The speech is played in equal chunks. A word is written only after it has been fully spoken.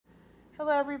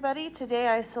Hello everybody, today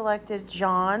I selected First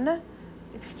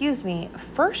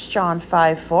John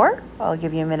 5:4. I'll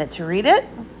give you a minute to read it.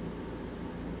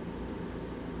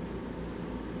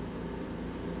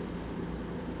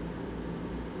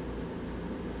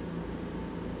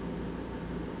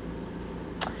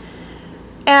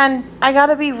 And I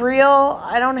gotta be real,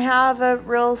 I don't have a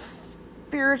real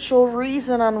spiritual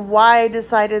reason on why I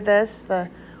decided this.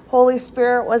 The Holy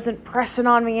Spirit wasn't pressing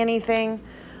on me anything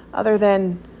other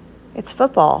than it's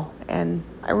football. And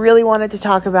I really wanted to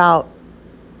talk about,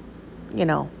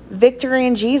 victory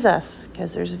in Jesus,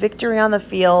 because there's victory on the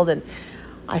field. And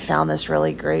I found this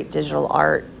really great digital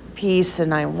art piece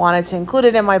and I wanted to include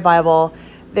it in my Bible.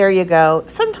 There you go.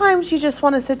 Sometimes you just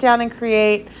want to sit down and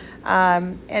create,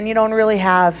 and you don't really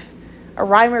have a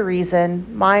rhyme or reason.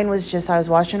 Mine was just, I was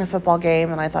watching a football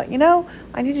game and I thought,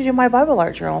 I need to do my Bible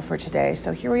art journal for today.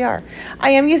 So here we are. I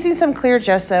am using some clear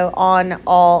gesso on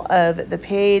all of the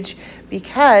page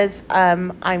because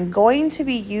I'm going to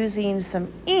be using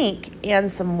some ink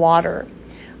and some water.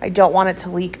 I don't want it to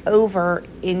leak over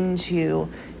into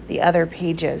the other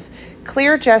pages.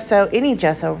 Clear gesso, any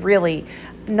gesso really,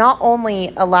 not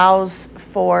only allows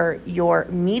for your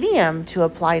medium to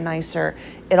apply nicer,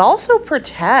 it also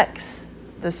protects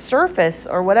the surface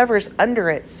or whatever's under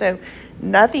it so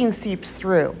nothing seeps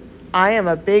through. I am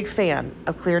a big fan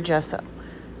of clear gesso.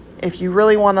 If you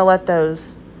really want to let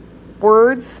those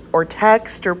words or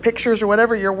text or pictures or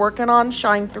whatever you're working on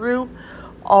shine through,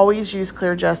 always use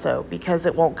clear gesso because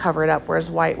it won't cover it up, whereas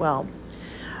white will.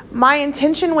 My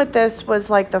intention with this was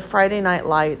like the Friday Night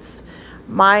Lights.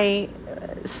 My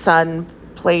son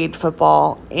played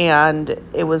football and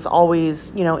it was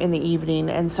always, in the evening.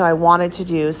 And so I wanted to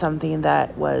do something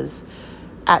that was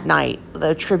at night,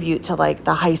 the tribute to like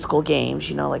the high school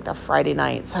games, like the Friday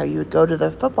nights, how you would go to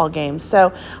the football games.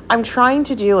 So I'm trying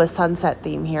to do a sunset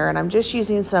theme here and I'm just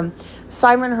using some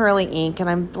Simon Hurley ink and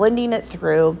I'm blending it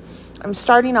through. I'm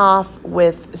starting off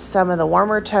with some of the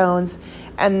warmer tones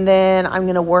and then I'm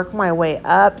going to work my way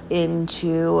up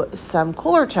into some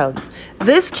cooler tones.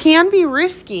 This can be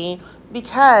risky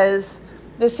because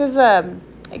this is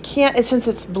since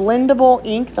it's blendable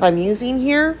ink that I'm using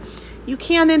here, you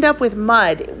can end up with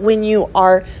mud when you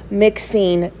are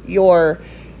mixing your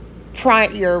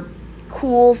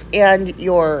cools and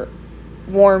your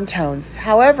warm tones.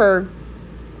 However,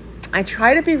 I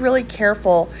try to be really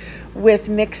careful with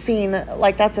mixing,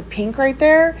 like that's a pink right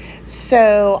there.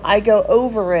 So I go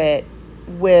over it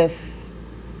with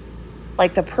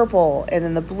like the purple and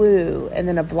then the blue and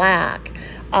then a black,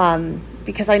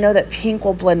 because I know that pink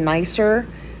will blend nicer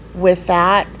with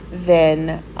that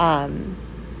than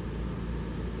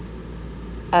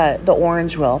the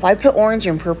orange will. If I put orange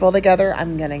and purple together,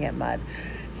 I'm gonna get mud.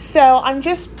 So I'm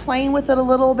just playing with it a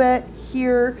little bit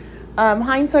here.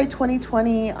 Hindsight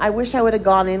 2020, I wish I would have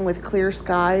gone in with clear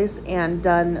skies and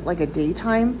done like a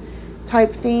daytime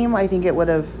type theme. I think it would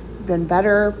have been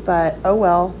better, but oh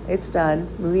well, it's done.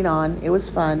 Moving on. It was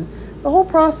fun. The whole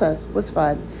process was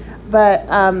fun. But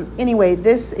anyway,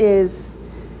 this is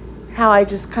how I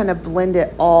just kind of blend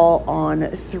it all on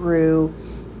through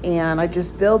and I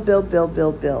just build.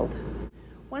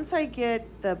 Once I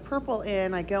get the purple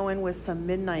in, I go in with some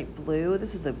midnight blue.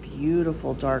 This is a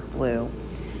beautiful dark blue.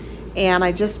 And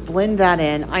I just blend that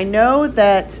in. I know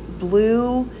that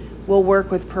blue will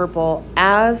work with purple,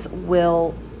 as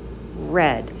will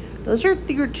red. Those are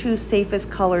your two safest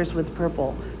colors with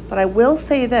purple. But I will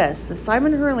say this, the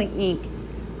Simon Hurley ink,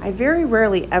 I very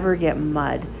rarely ever get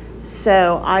mud.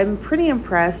 So I'm pretty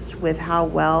impressed with how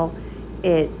well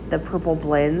the purple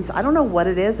blends. I don't know what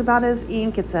it is about his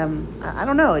ink. It's I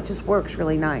don't know, it just works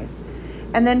really nice.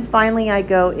 And then finally I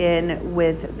go in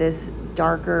with this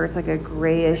darker, it's like a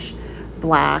grayish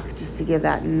black, just to give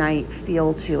that night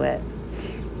feel to it.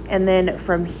 And then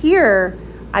from here,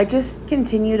 I just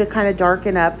continue to kind of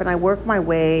darken up and I work my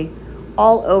way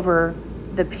all over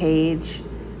the page,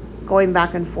 going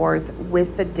back and forth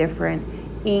with the different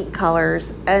ink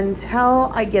colors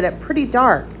until I get it pretty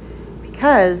dark,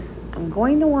 because I'm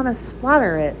going to want to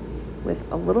splatter it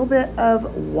with a little bit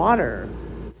of water.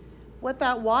 What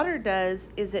that water does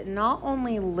is it not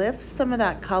only lifts some of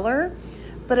that color,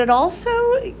 but it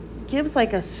also gives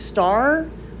like a star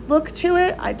look to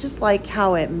it. I just like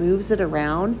how it moves it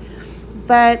around,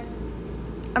 but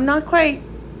I'm not quite,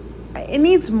 it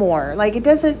needs more. Like it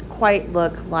doesn't quite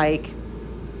look like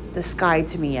the sky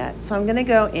to me yet. So I'm gonna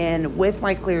go in with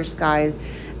my clear sky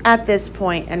at this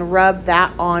point and rub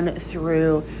that on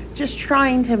through, just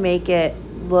trying to make it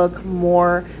look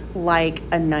more like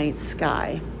a night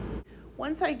sky.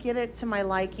 Once I get it to my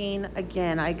liking,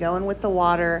 again, I go in with the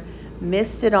water,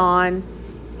 mist it on,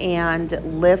 and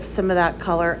lift some of that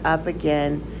color up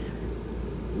again.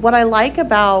 What I like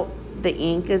about the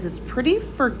ink is it's pretty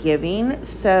forgiving,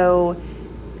 so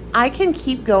I can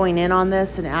keep going in on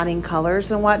this and adding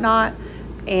colors and whatnot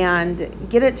and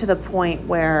get it to the point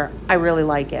where I really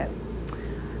like it.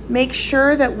 Make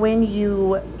sure that when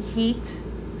you heat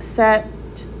set,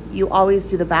 you always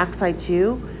do the backside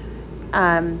too,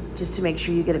 just to make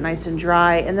sure you get it nice and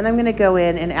dry. And then I'm going to go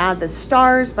in and add the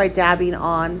stars by dabbing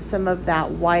on some of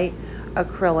that white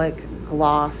acrylic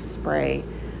gloss spray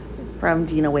from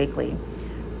Dina Wakley.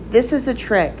 This is the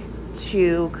trick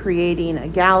to creating a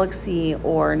galaxy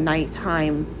or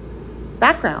nighttime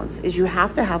backgrounds, is you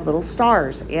have to have little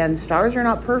stars, and stars are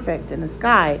not perfect in the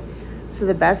sky. So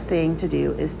the best thing to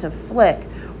do is to flick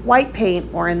white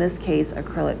paint, or in this case,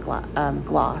 acrylic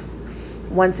gloss.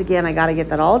 Once again, I got to get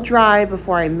that all dry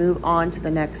before I move on to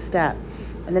the next step.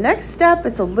 And the next step,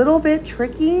 it's a little bit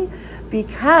tricky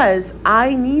because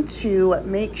I need to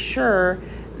make sure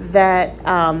that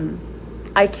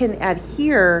I can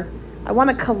adhere. I want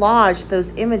to collage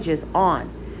those images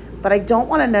on, but I don't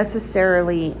want to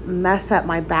necessarily mess up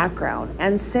my background.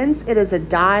 And since it is a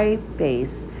dye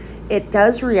base, it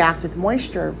does react with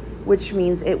moisture, which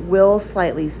means it will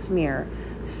slightly smear.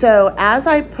 So as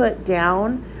I put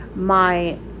down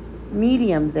my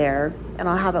medium there, and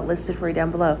I'll have it listed for you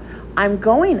down below, I'm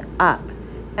going up,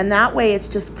 and that way it's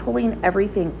just pulling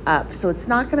everything up, so it's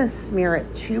not going to smear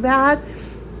it too bad.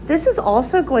 This is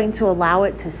also going to allow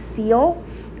it to seal.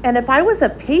 And if I was a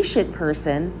patient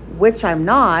person, which I'm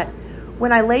not,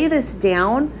 when I lay this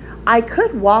down, I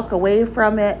could walk away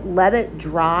from it, let it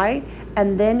dry,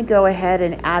 and then go ahead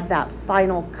and add that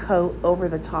final coat over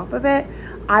the top of it.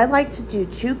 I like to do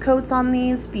 2 coats on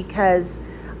these because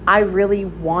I really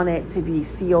want it to be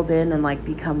sealed in and like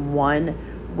become one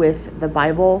with the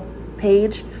Bible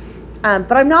page.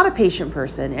 But I'm not a patient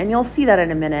person, and you'll see that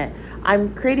in a minute.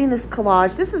 I'm creating this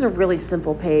collage. This is a really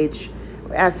simple page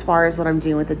as far as what I'm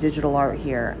doing with the digital art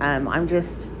here. I'm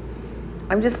just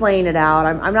laying it out.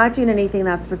 I'm not doing anything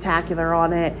that's spectacular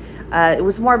on it. It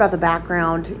was more about the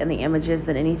background and the images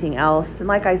than anything else. And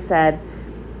like I said,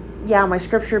 yeah, my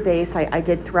scripture base, I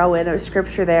did throw in a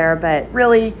scripture there, but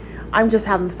really I'm just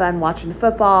having fun watching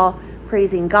football,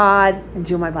 praising God, and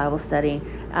doing my Bible study.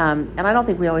 And I don't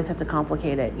think we always have to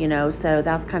complicate it, you know, so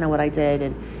that's kind of what I did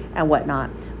and whatnot.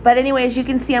 But anyway, as you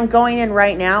can see, I'm going in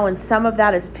right now, and some of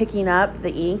that is picking up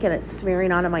the ink and it's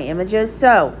smearing onto my images.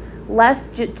 So let's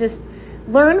just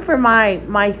learn from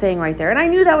my thing right there. And I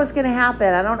knew that was going to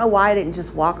happen. I don't know why I didn't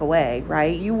just walk away,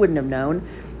 right? You wouldn't have known.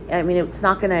 I mean, it's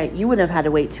not going to, you wouldn't have had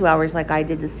to wait 2 hours like I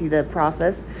did to see the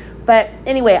process. But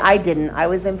anyway, I didn't. I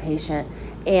was impatient,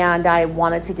 and I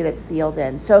wanted to get it sealed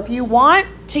in. So if you want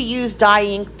to use dye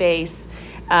ink base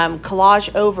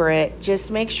collage over it,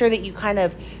 just make sure that you kind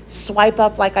of swipe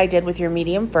up like I did with your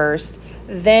medium first.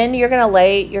 Then you're going to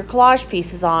lay your collage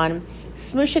pieces on,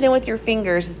 smoosh it in with your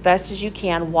fingers as best as you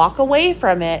can, walk away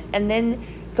from it, and then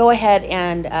go ahead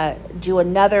and do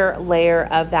another layer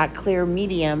of that clear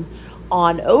medium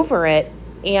on over it,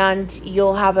 and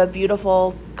you'll have a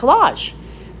beautiful collage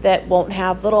that won't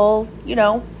have little, you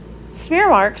know, smear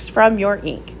marks from your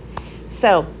ink.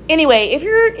 So anyway, if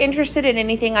you're interested in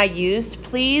anything I used,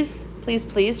 please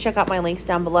check out my links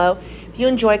down below. If you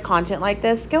enjoy content like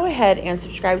this, go ahead and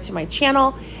subscribe to my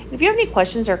channel. And if you have any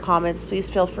questions or comments, please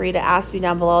feel free to ask me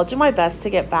down below. I'll do my best to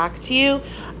get back to you.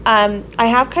 I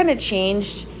have kind of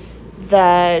changed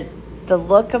the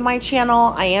look of my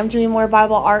channel. I am doing more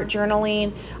Bible art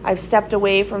journaling. I've stepped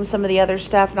away from some of the other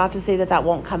stuff, not to say that that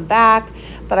won't come back,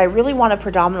 but I really want to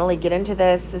predominantly get into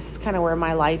this. This is kind of where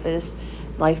my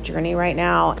life journey right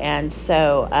now. And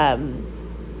so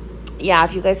yeah,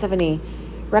 if you guys have any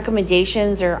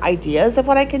recommendations or ideas of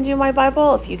what I can do in my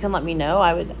Bible, if you can let me know,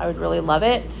 I would really love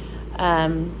it,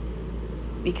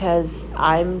 because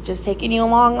I'm just taking you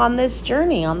along on this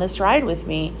journey, on this ride with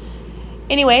me.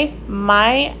 Anyway,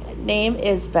 my name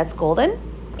is Bets Golden,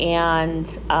 and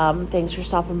thanks for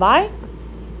stopping by.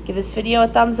 Give this video a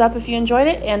thumbs up if you enjoyed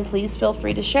it, and please feel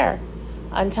free to share.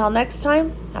 Until next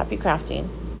time, happy crafting.